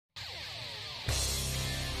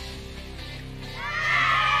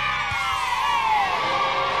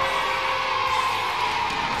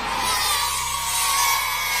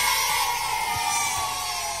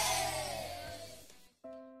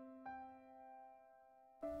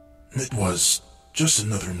It was just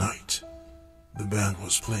another night. The band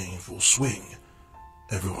was playing in full swing.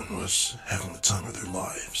 Everyone was having the time of their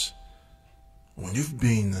lives. When you've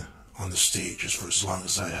been on the stages for as long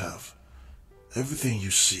as I have, everything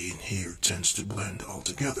you see and hear tends to blend all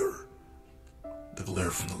together. The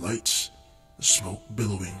glare from the lights, the smoke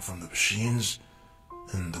billowing from the machines,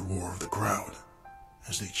 and the roar of the crowd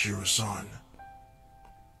as they cheer us on.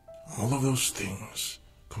 All of those things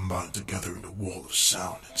combined together in a wall of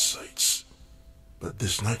sound and sights. But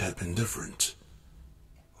this night had been different.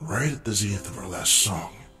 Right at the zenith of our last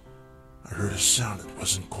song, I heard a sound that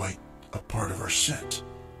wasn't quite a part of our set.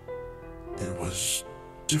 It was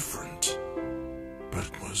different, but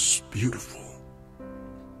it was beautiful.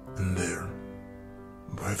 And there,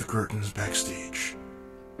 by the curtains backstage,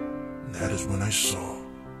 that is when I saw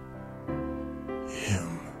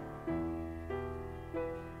him.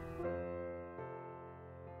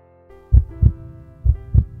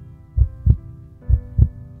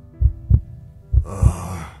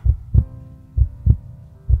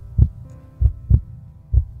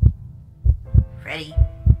 Freddy?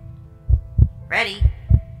 Freddy?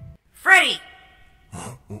 Freddy!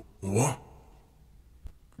 What?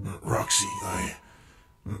 Roxy,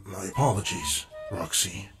 my apologies,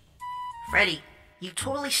 Roxy. Freddy, you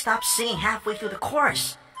totally stopped singing halfway through the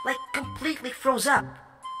chorus. Like, completely froze up.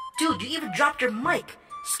 Dude, you even dropped your mic.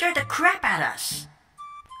 Scared the crap out of us.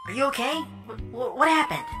 Are you okay? What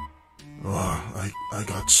happened? I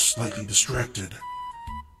got slightly distracted.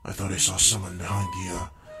 I thought I saw someone behind the,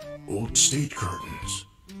 old stage curtains.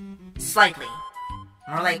 Slightly.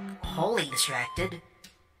 More like wholly distracted.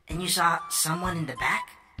 And you saw someone in the back?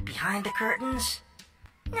 Behind the curtains?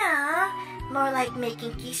 No, more like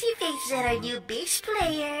making kissy faces at our new bass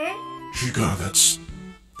player. Chica, that's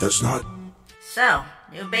not... So,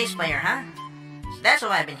 new bass player, huh? So that's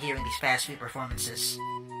why I've been hearing these past few performances.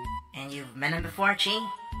 And you've met him before, Chi?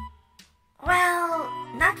 Well,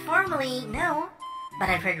 not formally, no. But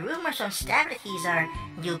I've heard rumors from staff that he's our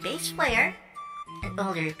new bass player. An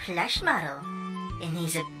older plush model. And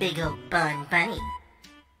he's a big old bunny.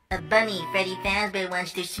 A bunny Freddy Fazbear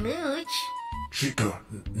wants to smooch. Chica,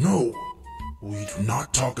 no. We do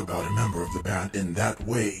not talk about a member of the band in that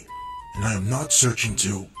way. And I am not searching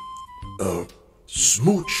to,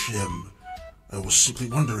 smooch him. I was simply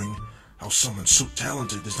wondering how someone so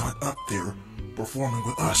talented is not up there performing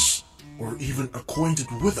with us, or even acquainted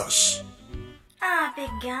with us. Ah, big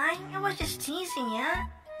guy, I was just teasing ya.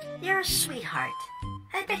 You're a sweetheart.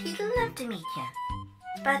 I bet he'd love to meet ya.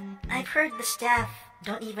 But I've heard the staff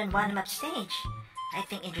don't even want him upstage. I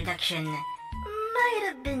think introduction might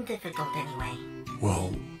have been difficult anyway.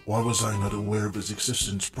 Well, why was I not aware of his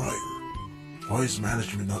existence prior? Why is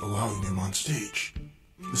management not allowing him on stage?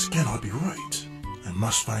 This cannot be right. I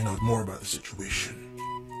must find out more about the situation.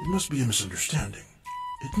 It must be a misunderstanding.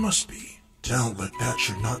 It must be. Talent like that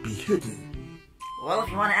should not be hidden. Well,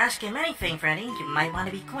 if you want to ask him anything, Freddy, you might want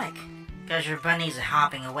to be quick. Because your bunny's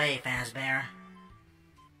hopping away, Fazbear.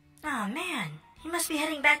 Oh man, he must be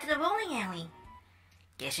heading back to the bowling alley.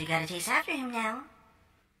 Guess we gotta chase after him now.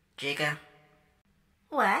 Chica?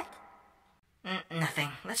 What? Nothing.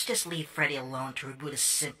 Let's just leave Freddy alone to reboot his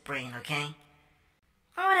simp brain, okay?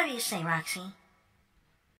 Or whatever you say, Roxy.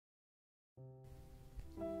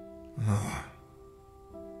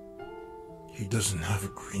 He doesn't have a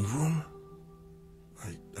green room?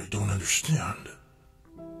 I don't understand.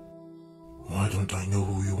 Why don't I know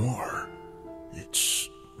who you are? It's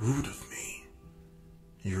rude of me.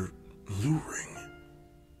 You're luring.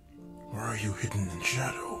 Why are you hidden in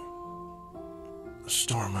shadow? A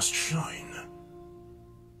star must shine.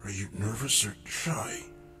 Are you nervous or shy?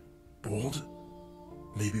 Bold?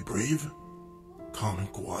 Maybe brave? Calm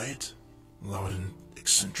and quiet? Loud and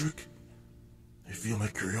eccentric? I feel my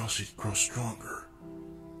curiosity grow stronger.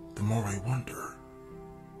 The more I wonder.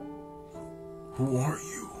 Who are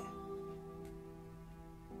you?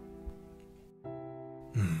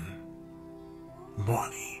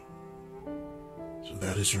 Bonnie. So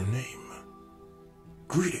that is your name.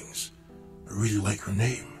 Greetings. I really like her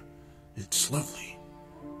name. It's lovely.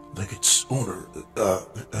 Like its owner.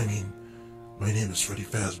 My name is Freddy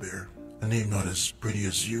Fazbear. A name not as pretty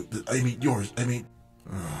as you. Yours.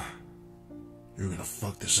 You're gonna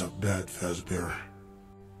fuck this up bad, Fazbear.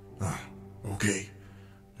 Okay.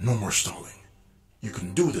 No more stalling. You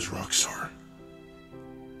can do this, Rockstar.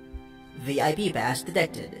 VIP pass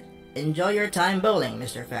detected. Enjoy your time bowling,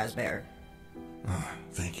 Mr. Fazbear.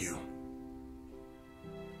 Thank you.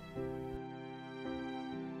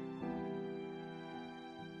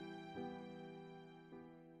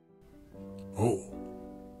 Oh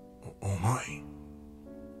my.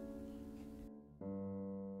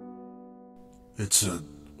 It's a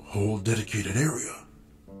whole dedicated area.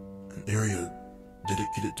 An area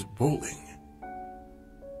dedicated to bowling.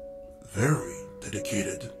 Very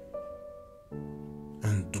dedicated.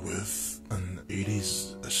 And with an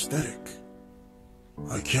 80s aesthetic.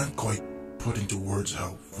 I can't quite put into words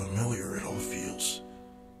how familiar it all feels.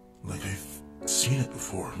 Like I've seen it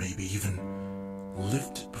before, maybe even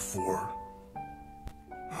lived it before.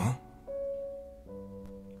 Huh?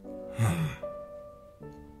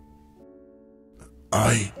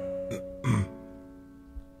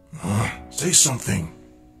 Say something.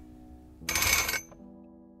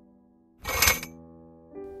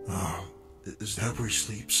 Is that where he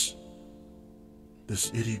sleeps? This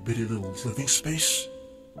itty-bitty little living space?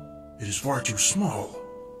 It is far too small.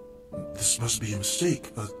 This must be a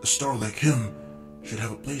mistake. A star like him should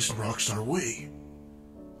have a place in Rockstar Way.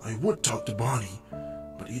 I would talk to Bonnie,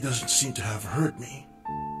 but he doesn't seem to have heard me.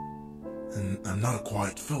 And I'm not a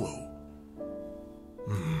quiet fellow.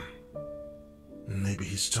 Maybe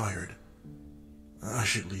he's tired. I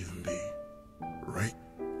should leave him be. Right?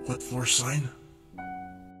 What floor sign?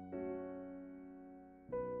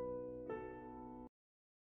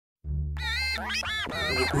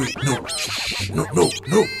 Wait, no.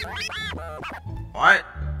 No. What?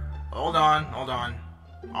 Hold on.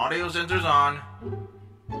 Audio sensor's on.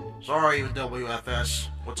 Sorry, WFS.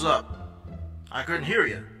 What's up? I couldn't hear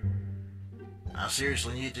you. I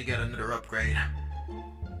seriously need to get another upgrade.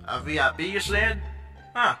 A VIP, you said?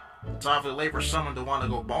 Huh. It's awfully late for someone to want to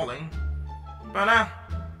go bowling. But,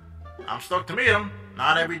 I'm stoked to meet him.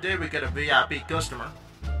 Not every day we get a VIP customer.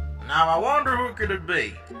 Now, I wonder who could it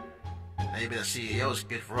be? Maybe the CEO's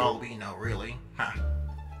kid for all we know, really. Huh.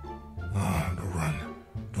 Don't run.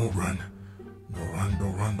 Don't run.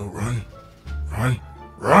 Don't run.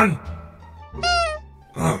 Run!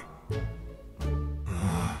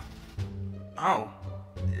 Oh.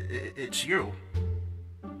 It's you.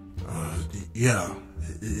 Yeah.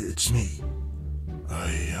 It's me.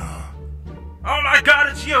 Oh my god,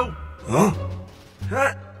 it's you! Huh?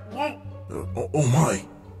 Whoa. Oh my.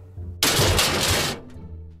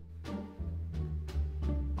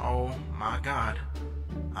 Oh my god.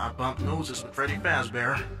 I bumped noses with Freddy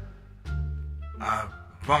Fazbear.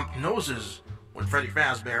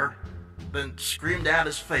 Then screamed at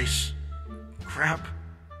his face. Crap.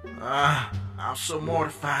 I'm so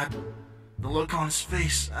mortified. The look on his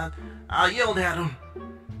face. I yelled at him.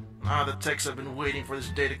 The techs have been waiting for this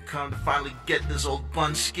day to come to finally get this old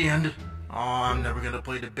bun skinned. Oh, I'm never gonna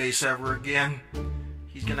play the bass ever again.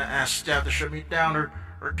 He's gonna ask staff to shut me down or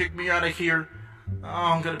kick me out of here. Oh,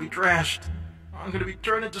 I'm gonna be trashed. I'm gonna be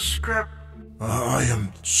turned into scrap. I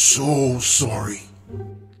am so sorry.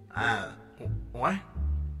 What?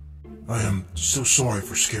 I am so sorry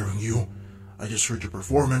for scaring you. I just heard your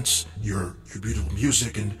performance, your beautiful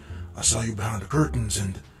music, and I saw you behind the curtains,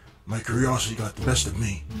 and my curiosity got the best of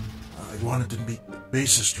me. I wanted to meet the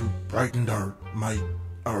bassist who brightened our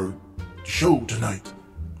show tonight.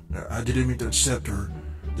 I didn't mean to upset or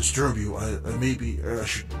disturb you. Maybe I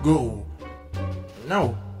should go.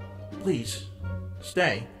 No, please,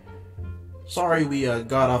 stay. Sorry we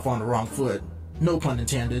got off on the wrong foot. No pun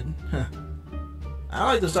intended. I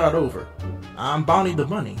like to start over. I'm Bonnie the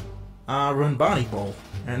Bunny. I run Bonnie Bowl,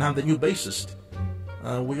 and I'm the new bassist.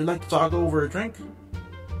 Would you like to talk over a drink?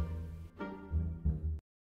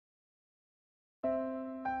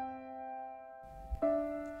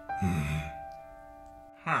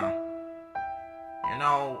 Huh. You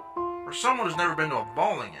know, for someone who's never been to a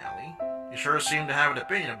bowling alley, you sure seem to have an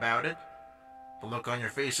opinion about it. The look on your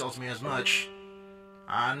face tells me as much.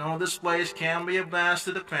 I know this place can be a blast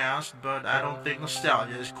to the past, but I don't think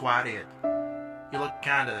nostalgia is quite it. You look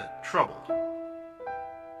kinda troubled.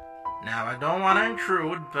 Now, I don't want to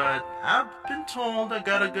intrude, but I've been told I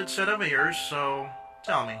got a good set of ears, so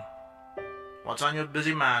tell me. What's on your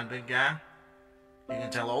busy mind, big guy? You can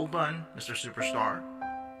tell old Bun, Mr. Superstar.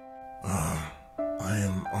 I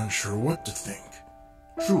am unsure what to think.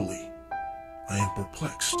 Truly, I am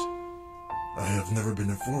perplexed. I have never been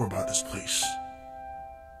informed about this place.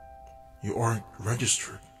 You aren't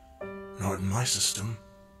registered. Not in my system.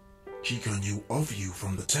 Chica knew of you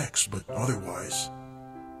from the text, but otherwise,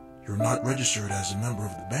 you're not registered as a member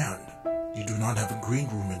of the band. You do not have a green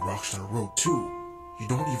room in Rockstar Road 2. You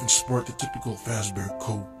don't even sport the typical Fazbear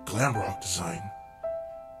Code glam rock design.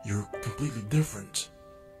 You're completely different,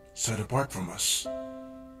 set apart from us.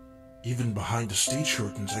 Even behind the stage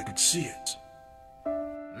curtains, I could see it.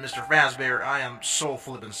 Mr. Fazbear, I am so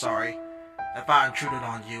flippin' sorry if I intruded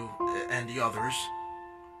on you and the others.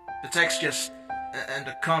 The text just... and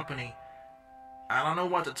the company. I don't know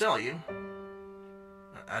what to tell you.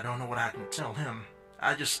 I don't know what I can tell him.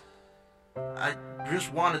 I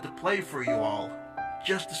just wanted to play for you all.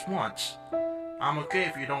 Just this once. I'm okay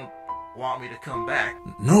if you don't want me to come back.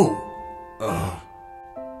 No.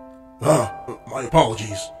 My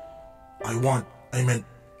apologies.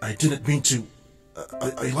 I didn't mean to.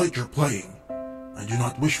 I like your playing. I do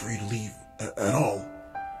not wish for you to leave at all.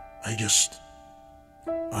 I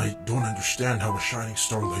don't understand how a shining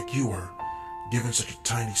star like you are given such a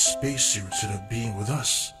tiny spacesuit instead of being with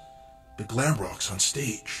us, the glam rocks on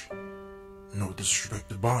stage. No disrespect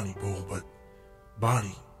to Bonnie, Bull, but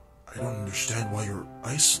Bonnie, I don't understand why you're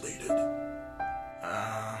isolated.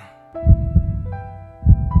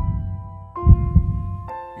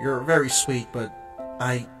 You're very sweet, but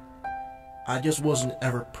I just wasn't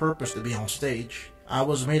ever purposed to be on stage. I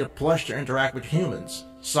was made of plush to interact with humans,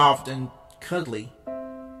 soft and cuddly,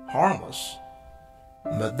 harmless.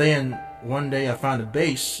 But then, one day I found a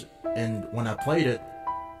bass, and when I played it,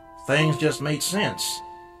 things just made sense.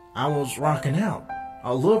 I was rocking out.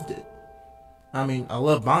 I loved it. I mean, I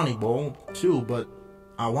love Bonnie Bowl, too, but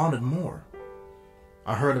I wanted more.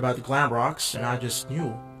 I heard about the glam rocks, and I just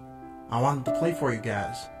knew. I wanted to play for you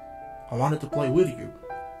guys. I wanted to play with you.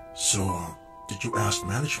 So, did you ask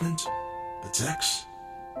management? The techs?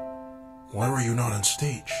 Why were you not on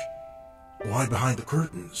stage? Why behind the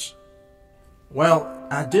curtains? Well,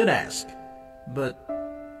 I did ask, but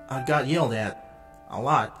I got yelled at a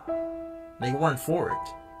lot. They weren't for it.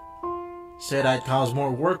 Said I'd cause more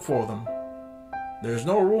work for them. There's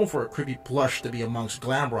no room for a creepy plush to be amongst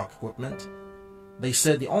glam rock equipment. They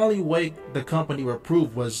said the only way the company would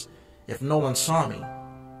approve was if no one saw me.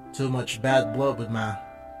 Too much bad blood with my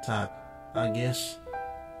type, I guess.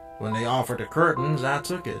 When they offered the curtains, I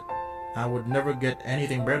took it. I would never get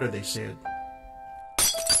anything better, they said.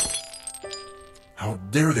 How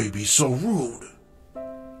dare they be so rude?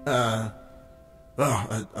 I'm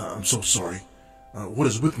so sorry. What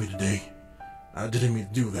is with me today? I didn't mean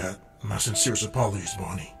to do that. My sincerest apologies,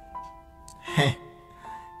 Bonnie. Heh,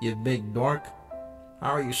 you big dork.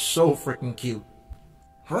 How are you so freaking cute?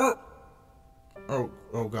 Huh? Oh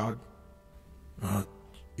God.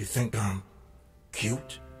 You think I'm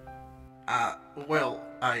cute? Well,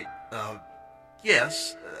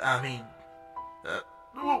 yes. I mean,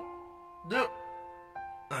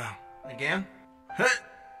 again? Huh?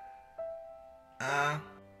 Huh?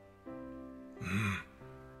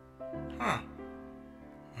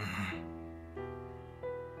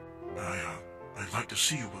 I'd like to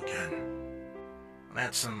see you again.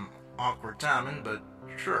 That's some awkward timing, but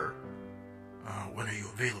sure. When are you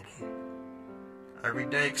available? Every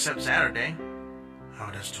day except Saturday. How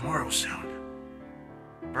does tomorrow sound?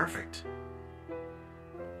 Perfect.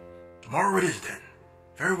 Tomorrow it is then.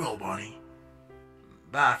 Farewell, Bonnie.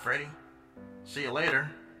 Bye, Freddy. See you later.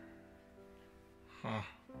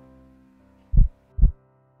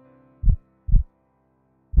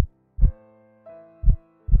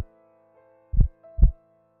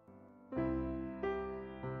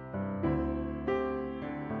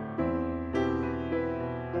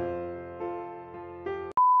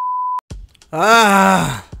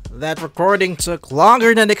 That recording took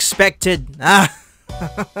longer than expected. Hello,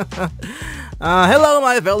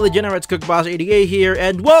 my fellow degenerates, CookBoss88 here,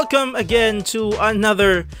 and welcome again to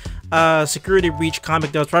another security breach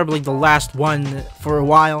comic that was probably the last one for a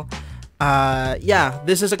while. Yeah,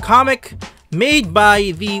 this is a comic made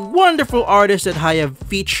by the wonderful artist that I have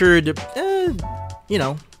featured, you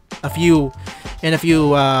know, a few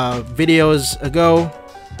videos ago.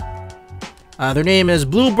 Their name is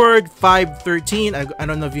Bluebird513. I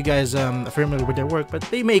don't know if you guys are familiar with their work, but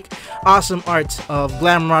they make awesome art of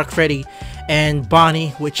Glam Rock Freddy and Bonnie,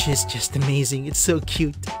 which is just amazing. It's so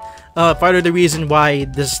cute. Part of the reason why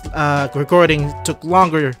this recording took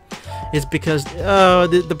longer is because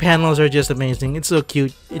the panels are just amazing. It's so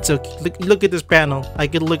cute. It's so cute. Look at this panel. I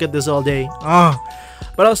could look at this all day.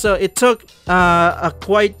 But also it took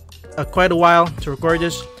quite a while to record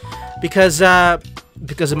this because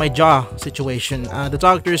of my jaw situation. The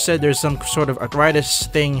doctor said there's some sort of arthritis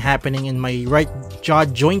thing happening in my right jaw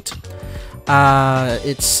joint.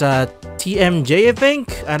 It's TMJ, I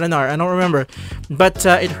think. I don't know. I don't remember. But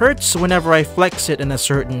it hurts whenever I flex it in a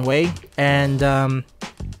certain way. And I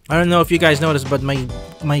don't know if you guys noticed, but my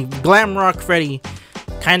Glam Rock Freddy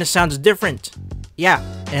kind of sounds different. Yeah,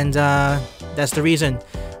 and that's the reason.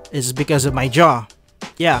 Is because of my jaw.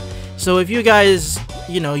 Yeah. So if you guys,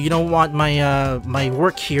 you don't want my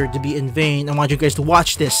work here to be in vain, I want you guys to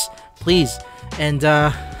watch this, please, and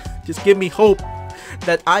just give me hope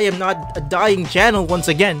that I am not a dying channel once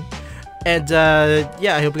again. And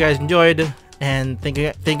yeah, I hope you guys enjoyed, and thank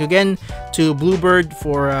again to Bluebird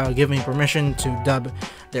for giving me permission to dub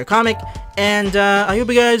their comic, and I hope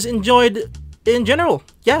you guys enjoyed in general.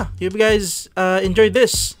 Yeah, I hope you guys enjoyed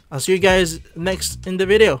this. I'll see you guys next in the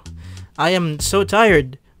video. I am so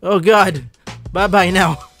tired. Oh god. Bye bye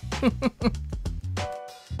now.